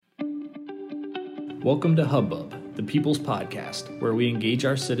Welcome to Hubbub, the People's Podcast, where we engage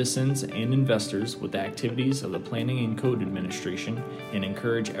our citizens and investors with the activities of the Planning and Code Administration and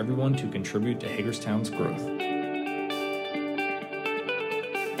encourage everyone to contribute to Hagerstown's growth.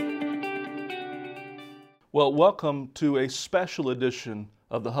 Well, welcome to a special edition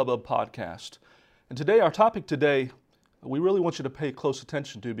of the Hubbub Podcast. And today, our topic today, we really want you to pay close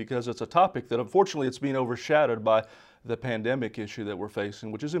attention to because it's a topic that unfortunately it's being overshadowed by the pandemic issue that we're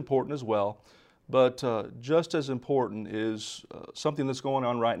facing, which is important as well. But just as important is something that's going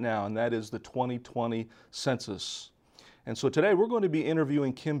on right now, and that is the 2020 census. And so today we're going to be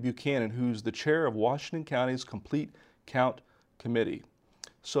interviewing Kim Buchanan, who's the chair of Washington County's Complete Count Committee.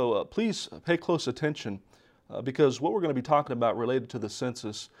 So please pay close attention because what we're going to be talking about related to the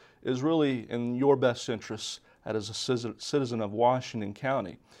census is really in your best interests as a citizen of Washington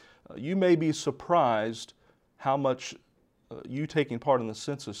County. You may be surprised how much you taking part in the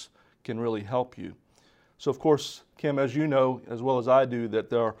census can really help you. So of course, Kim, as you know, as well as I do,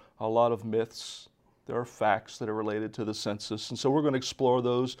 that there are a lot of myths, there are facts that are related to the census, and so we're going to explore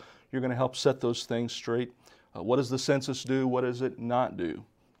those. You're going to help set those things straight. What does the census do? What does it not do?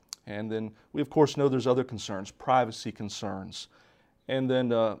 And then we of course know there's other concerns, privacy concerns. And then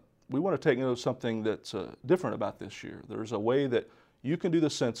we want to take note of something that's different about this year. There's a way that you can do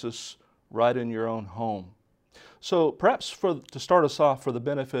the census right in your own home. So perhaps to start us off, for the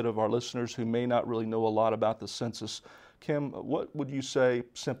benefit of our listeners who may not really know a lot about the census, Kim, what would you say,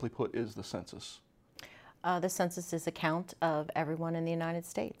 simply put, is the census? The census is a count of everyone in the United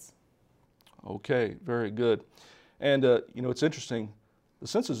States. Okay, very good. And you know, it's interesting, the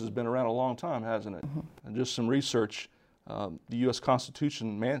census has been around a long time, hasn't it? Mm-hmm. And just some research, the U.S.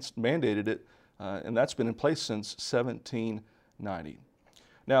 Constitution mandated it, and that's been in place since 1790.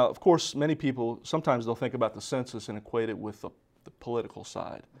 Now, of course, many people, sometimes they'll think about the census and equate it with the political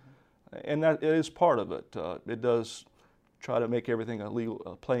side. And that is part of it. It does try to make everything a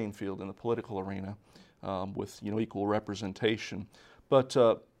legal playing field in the political arena with equal representation. But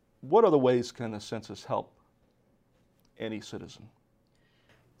what other ways can the census help any citizen?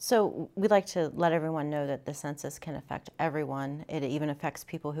 So we'd like to let everyone know that the census can affect everyone. It even affects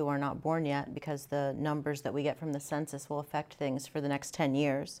people who are not born yet because the numbers that we get from the census will affect things for the next 10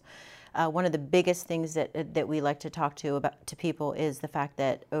 years. One of the biggest things that we like to talk to people is the fact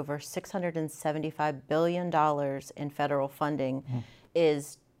that over $675 billion in federal funding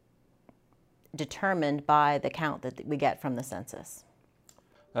is determined by the count that we get from the census.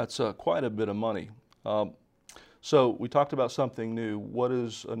 That's quite a bit of money. So we talked about something new. What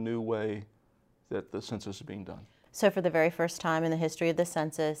is a new way that the census is being done? So for the very first time in the history of the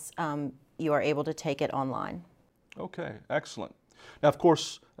census, you are able to take it online. Okay, excellent. Now, of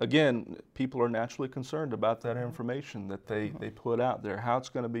course, again, people are naturally concerned about that information that they put out there, how it's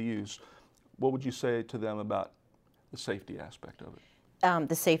going to be used. What would you say to them about the safety aspect of it?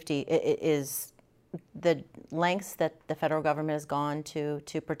 The safety is the lengths that the federal government has gone to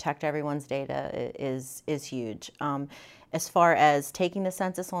protect everyone's data is huge. As far as taking the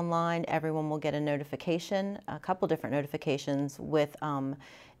census online, everyone will get a notification, a couple different notifications with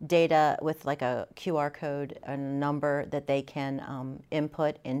data with like a QR code, a number that they can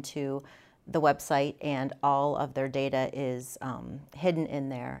input into the website, and all of their data is hidden in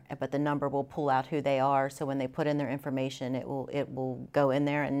there, but the number will pull out who they are, so when they put in their information, it will go in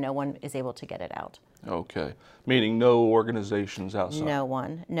there and no one is able to get it out. Okay, meaning no organizations outside? No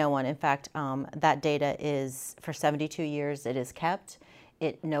one. In fact, that data is, for 72 years, it is kept.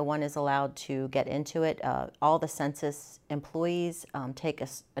 No one is allowed to get into it. All the census employees take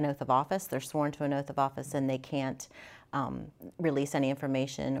an oath of office. They're sworn to an oath of office, and they can't release any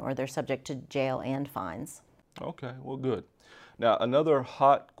information, or they're subject to jail and fines. Okay, well, good. Now, another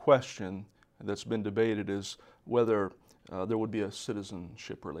hot question that's been debated is whether there would be a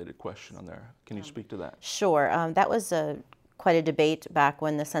citizenship-related question on there. Can you speak to that? Sure. That was quite a debate back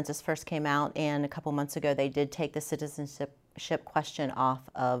when the census first came out, and a couple months ago they did take the citizenship question off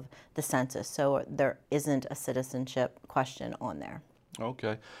of the census, so there isn't a citizenship question on there.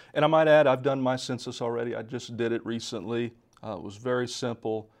 Okay. And I might add, I've done my census already. I just did it recently. It was very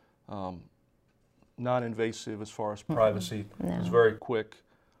simple, non-invasive as far as privacy. No. It was very quick.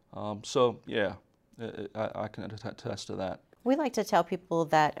 So, yeah, I can attest to that. We like to tell people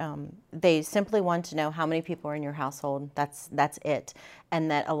that they simply want to know how many people are in your household. That's it.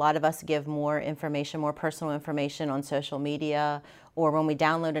 And that a lot of us give more information, more personal information on social media, or when we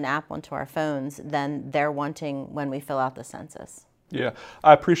download an app onto our phones than they're wanting when we fill out the census. Yeah,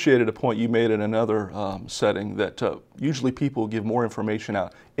 I appreciated a point you made in another setting that usually people give more information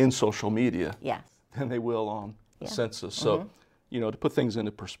out in social media than they will on the census. So, to put things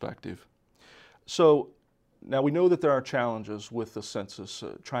into perspective. So now we know that there are challenges with the census,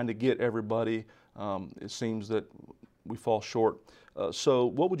 trying to get everybody. It seems that we fall short. So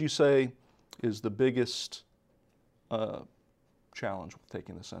what would you say is the biggest challenge with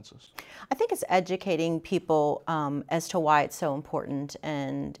taking the census? I think it's educating people as to why it's so important.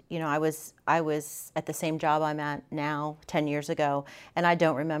 And I was at the same job I'm at now 10 years ago, and I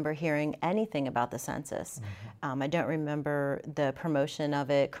don't remember hearing anything about the census. I don't remember the promotion of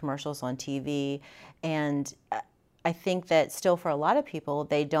it, commercials on TV, and I think that still for a lot of people,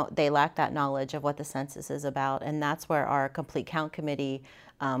 they lack that knowledge of what the census is about, and that's where our Complete Count Committee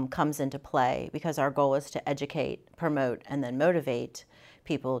comes into play, because our goal is to educate, promote, and then motivate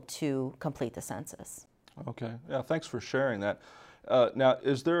people to complete the census. Okay, yeah, thanks for sharing that. Now,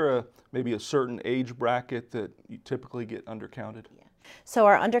 is there maybe a certain age bracket that you typically get undercounted? Yeah. So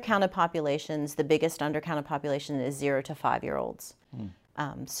our undercounted populations, the biggest undercounted population is 0 to 5-year-olds.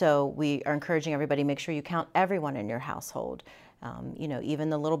 So we are encouraging everybody, make sure you count everyone in your household. Even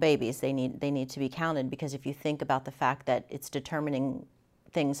the little babies, they need to be counted, because if you think about the fact that it's determining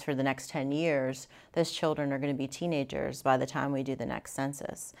things for the next 10 years, those children are going to be teenagers by the time we do the next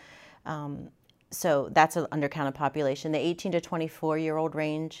census. So that's an undercounted population. The 18 to 24-year-old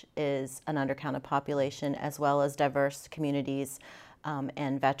range is an undercounted population, as well as diverse communities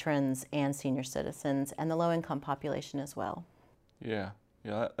and veterans and senior citizens, and the low-income population as well. Yeah,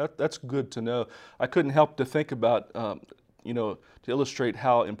 that's good to know. I couldn't help to think about, to illustrate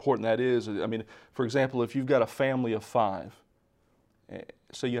how important that is. I mean, for example, if you've got a family of 5,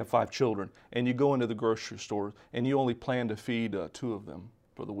 say you have 5 children, and you go into the grocery store and you only plan to feed 2 of them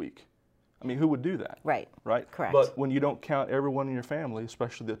for the week. I mean, who would do that? Right. Correct. But when you don't count everyone in your family,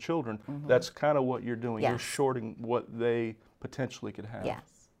 especially the children, that's kind of what you're doing. Yes. You're shorting what they potentially could have.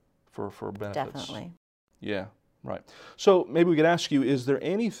 Yes. For benefits. Definitely. Yeah, right. So maybe we could ask you, is there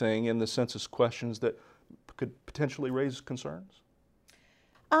anything in the census questions that could potentially raise concerns?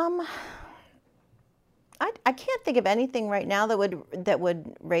 I can't think of anything right now that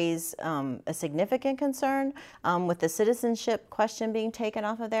would raise a significant concern. With the citizenship question being taken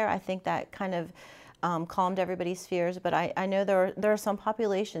off of there, I think that kind of calmed everybody's fears. But I know there are some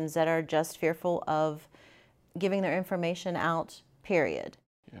populations that are just fearful of giving their information out, period.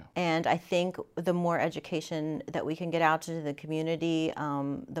 Yeah. And I think the more education that we can get out to the community,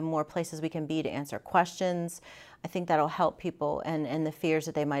 the more places we can be to answer questions, I think that'll help people, and the fears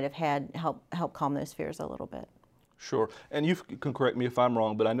that they might have had, help calm those fears a little bit. Sure. And you can correct me if I'm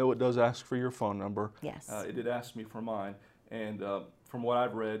wrong, but I know it does ask for your phone number. Yes. It did ask me for mine. And from what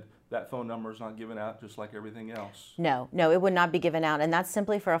I've read, that phone number is not given out just like everything else. No, it would not be given out. And that's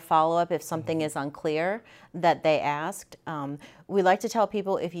simply for a follow-up if something is unclear that they asked. We like to tell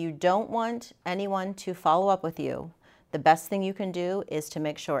people, if you don't want anyone to follow up with you, the best thing you can do is to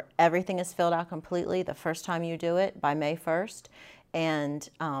make sure everything is filled out completely the first time you do it by May 1st. And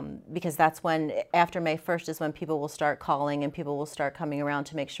because that's when, after May 1st is when people will start calling and people will start coming around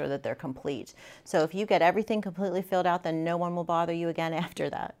to make sure that they're complete. So if you get everything completely filled out, then no one will bother you again after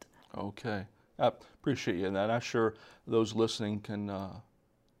that. Okay. I appreciate you, and I'm sure those listening can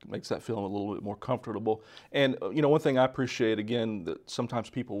makes that feeling a little bit more comfortable. And one thing I appreciate, again, that sometimes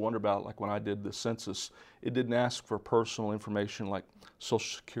people wonder about, like when I did the census, it didn't ask for personal information like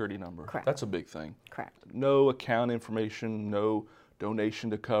Social Security number. Correct. That's a big thing. Correct. No account information, no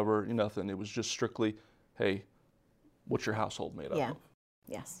donation to cover, nothing. It was just strictly, hey, what's your household made up of?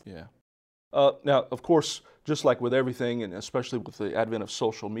 Yes. Yeah. Now, of course, just like with everything, and especially with the advent of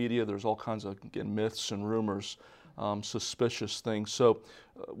social media, there's all kinds of, again, myths and rumors, suspicious things. So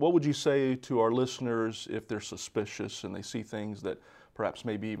what would you say to our listeners if they're suspicious and they see things that perhaps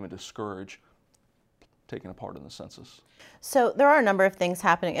maybe even discourage taking a part in the census? So there are a number of things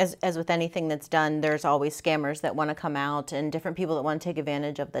happening. As with anything that's done, there's always scammers that want to come out and different people that want to take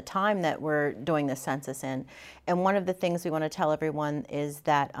advantage of the time that we're doing the census in. And one of the things we want to tell everyone is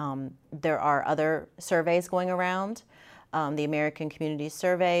that there are other surveys going around. The American Community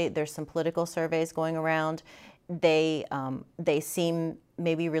Survey, there's some political surveys going around. They seem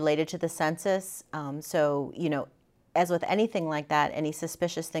maybe related to the census. So, as with anything like that, any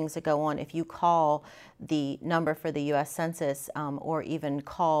suspicious things that go on, if you call the number for the U.S. Census or even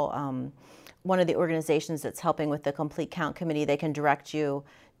call one of the organizations that's helping with the Complete Count Committee, they can direct you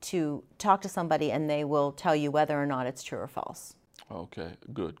to talk to somebody and they will tell you whether or not it's true or false. Okay,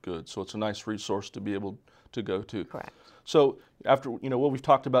 good. So it's a nice resource to be able to go to. Correct. So after what we've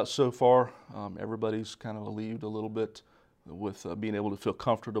talked about so far, everybody's kind of relieved a little bit with being able to feel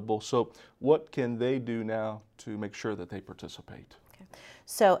comfortable. So what can they do now to make sure that they participate? Okay.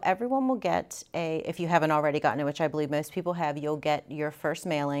 So everyone will get if you haven't already gotten it, which I believe most people have, you'll get your first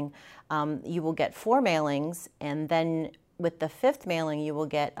mailing. You will get 4 mailings, and then with the 5th mailing, you will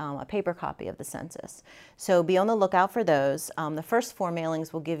get a paper copy of the census. So be on the lookout for those. The first 4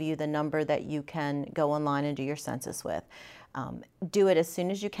 mailings will give you the number that you can go online and do your census with. Do it as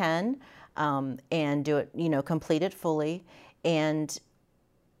soon as you can, and do it, complete it fully, and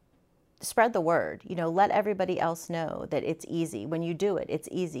spread the word. Let everybody else know that it's easy. When you do it, it's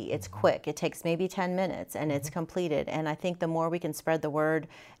easy, it's quick. It takes maybe 10 minutes and it's completed. And I think the more we can spread the word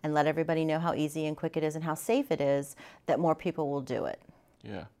and let everybody know how easy and quick it is and how safe it is, that more people will do it.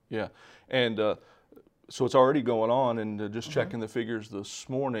 Yeah. And so it's already going on, and just checking the figures this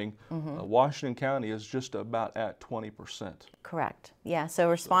morning, Washington County is just about at 20%. Correct. Yeah, so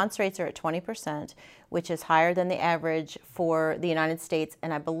response rates are at 20%, which is higher than the average for the United States,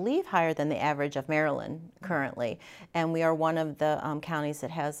 and I believe higher than the average of Maryland currently. And we are one of the counties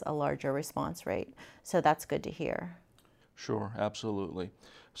that has a larger response rate. So that's good to hear. Sure, absolutely.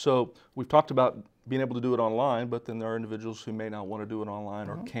 So we've talked about being able to do it online, but then there are individuals who may not want to do it online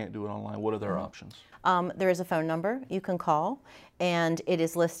or can't do it online. What are their options? There is a phone number you can call, and it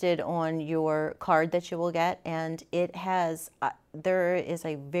is listed on your card that you will get, and it has, there is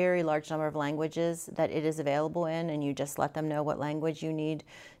a very large number of languages that it is available in, and you just let them know what language you need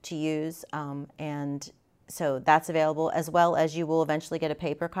to use, and so that's available, as well as you will eventually get a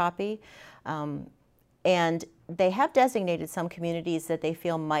paper copy. And they have designated some communities that they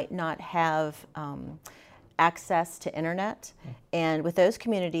feel might not have access to internet. And with those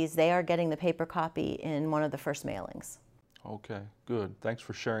communities, they are getting the paper copy in one of the first mailings. Okay, good. Thanks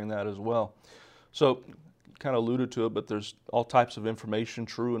for sharing that as well. So, you kind of alluded to it, but there's all types of information,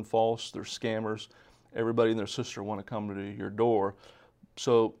 true and false. There's scammers. Everybody and their sister want to come to your door.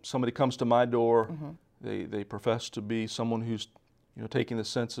 So somebody comes to my door, they profess to be someone who's taking the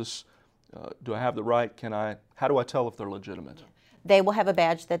census. Do I have the right? How do I tell if they're legitimate? They will have a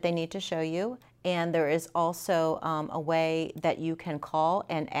badge that they need to show you, and there is also a way that you can call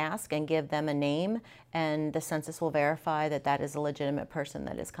and ask and give them a name, and the census will verify that that is a legitimate person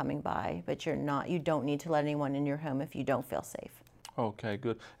that is coming by. But you don't need to let anyone in your home if you don't feel safe. Okay,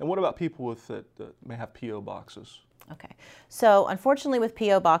 good. And what about people that may have P.O. boxes? Okay, so unfortunately with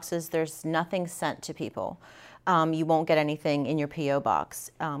P.O. boxes, there's nothing sent to people. You won't get anything in your P.O.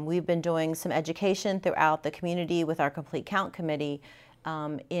 box. We've been doing some education throughout the community with our Complete Count Committee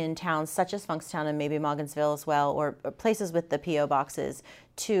in towns such as Funkstown and maybe Mogginsville as well, or places with the P.O. boxes,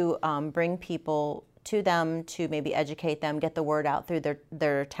 to bring people to them, to maybe educate them, get the word out through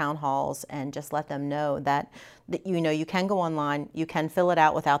their town halls, and just let them know that you can go online, you can fill it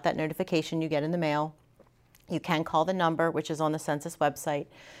out without that notification you get in the mail. You can call the number, which is on the census website.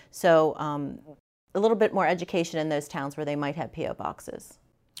 So a little bit more education in those towns where they might have P.O. boxes.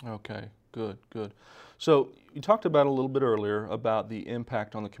 Okay, good. So you talked about a little bit earlier about the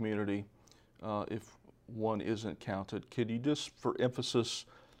impact on the community if one isn't counted. Could you just, for emphasis,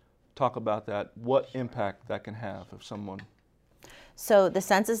 talk about that, what impact that can have if someone... So the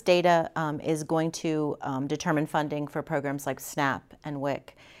census data is going to determine funding for programs like SNAP and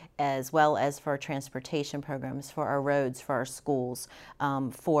WIC, as well as for transportation programs, for our roads, for our schools,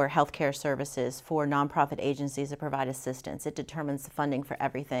 for healthcare services, for nonprofit agencies that provide assistance. It determines the funding for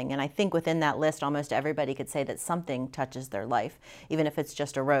everything. And I think within that list, almost everybody could say that something touches their life, even if it's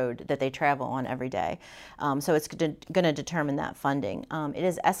just a road that they travel on every day. So it's going to determine that funding. It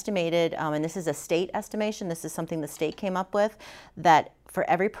is estimated, and this is a state estimation, this is something the state came up with, that for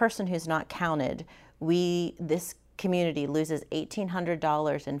every person who's not counted, this community loses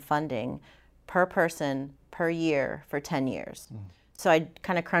 $1,800 in funding per person per year for 10 years. So I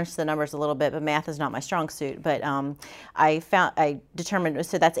kind of crunched the numbers a little bit, but math is not my strong suit. But I determined,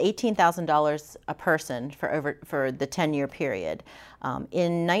 so that's $18,000 a person for the 10-year period.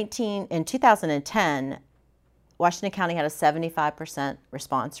 In 2010, Washington County had a 75%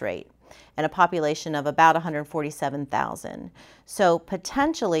 response rate and a population of about 147,000. So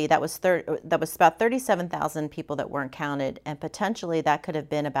potentially that was about 37,000 people that weren't counted, and potentially that could have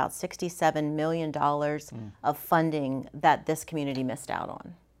been about $67 million of funding that this community missed out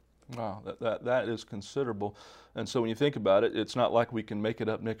on. Wow, that is considerable. And so when you think about it, it's not like we can make it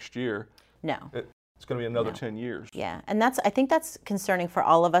up next year. No. It's going to be another 10 years. Yeah, and I think that's concerning for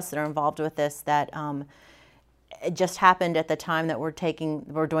all of us that are involved with this, that it just happened at the time that we're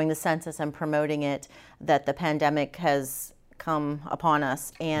doing the census and promoting it, that the pandemic has come upon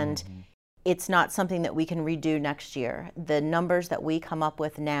us, and it's not something that we can redo next year. The numbers that we come up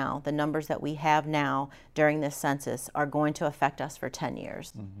with now, the numbers that we have now during this census, are going to affect us for 10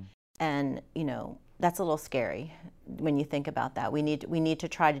 years. And that's a little scary when you think about that. We need to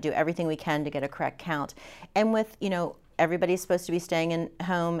try to do everything we can to get a correct count. And with, everybody's supposed to be staying in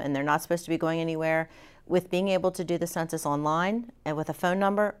home and they're not supposed to be going anywhere. With being able to do the census online and with a phone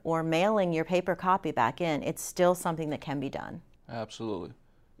number or mailing your paper copy back in, it's still something that can be done. Absolutely.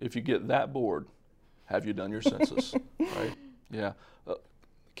 If you get that bored, have you done your census? Right? Yeah.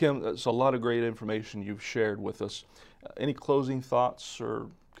 Kim, that's a lot of great information you've shared with us. Any closing thoughts or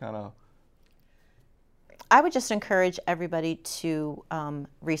kind of? I would just encourage everybody to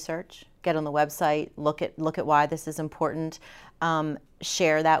research, get on the website, look at why this is important,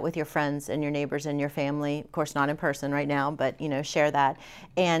 share that with your friends and your neighbors and your family. Of course, not in person right now, but share that,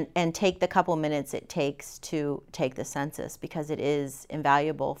 and take the couple minutes it takes to take the census, because it is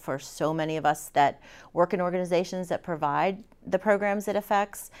invaluable for so many of us that work in organizations that provide the programs it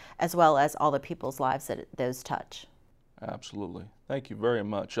affects, as well as all the people's lives that those touch. Absolutely. Thank you very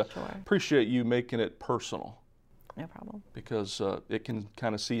much. Sure. Appreciate you making it personal. No problem. Because it can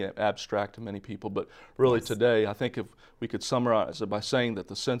kind of seem abstract to many people, but really Yes. today, I think if we could summarize it by saying that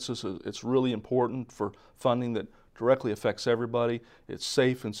the census it's really important for funding that directly affects everybody. It's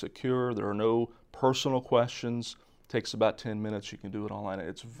safe and secure. There are no personal questions. It takes about 10 minutes. You can do it online.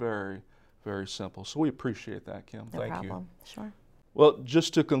 It's very, very simple. So we appreciate that, Kim. No Thank problem. you. Sure. Well,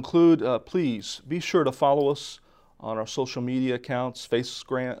 just to conclude, please be sure to follow us on our social media accounts,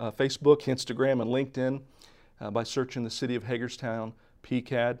 Facebook, Instagram, and LinkedIn. By searching the City of Hagerstown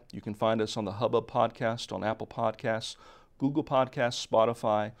PCAD. You can find us on the Hubbub Podcast, on Apple Podcasts, Google Podcasts,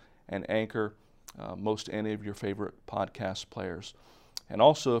 Spotify, and Anchor, most any of your favorite podcast players. And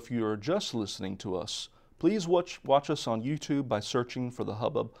also, if you are just listening to us, please watch us on YouTube by searching for the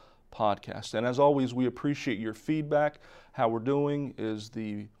Hubbub Podcast. And as always, we appreciate your feedback. How we're doing, is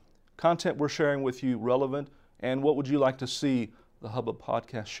the content we're sharing with you relevant? And what would you like to see the Hubbub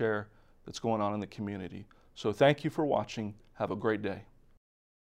Podcast share that's going on in the community? So thank you for watching. Have a great day.